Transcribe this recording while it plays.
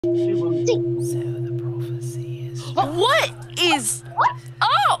the prophecy is. What is? What?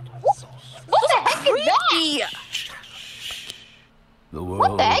 Oh! What the heck is that? The world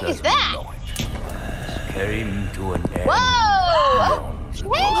What the heck is that? Came to an end. Whoa!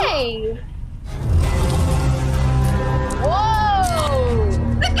 Hey! Whoa!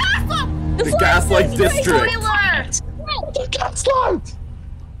 The Gaslight! The Gaslight District! The Gaslight!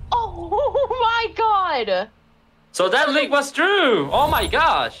 Oh my god! So that leak was true! Oh my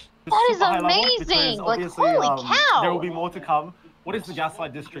gosh! That is amazing! Like, holy cow! There will be more to come. What is the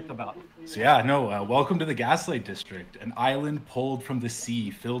Gaslight District about? So yeah, no, welcome to the Gaslight District, an island pulled from the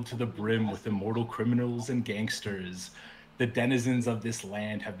sea, filled to the brim with immortal criminals and gangsters. The denizens of this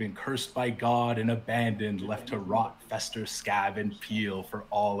land have been cursed by God and abandoned, left to rot, fester, scab, and peel for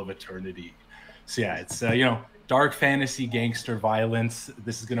all of eternity. So yeah, it's, you know, dark fantasy gangster violence.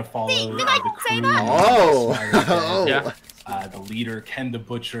 This is going to follow the crew. Oh! Yeah. The leader, Ken the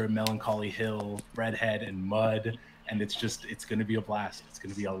Butcher, Melancholy Hill, Redhead, and Mud. And it's going to be a blast. It's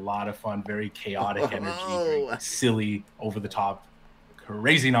going to be a lot of fun, very chaotic energy, very silly, over the top,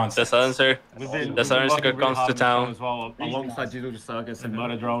 crazy nonsense. That's answer. That's answer comes to town as well, alongside Digital Circus and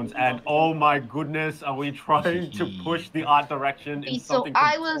Murder Drones. And oh my goodness, are we trying to push the art direction in So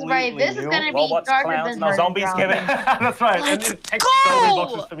I was right. This is gonna be darker than zombies. That's right. And it takes so many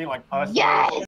boxes to me, like personally. Yes.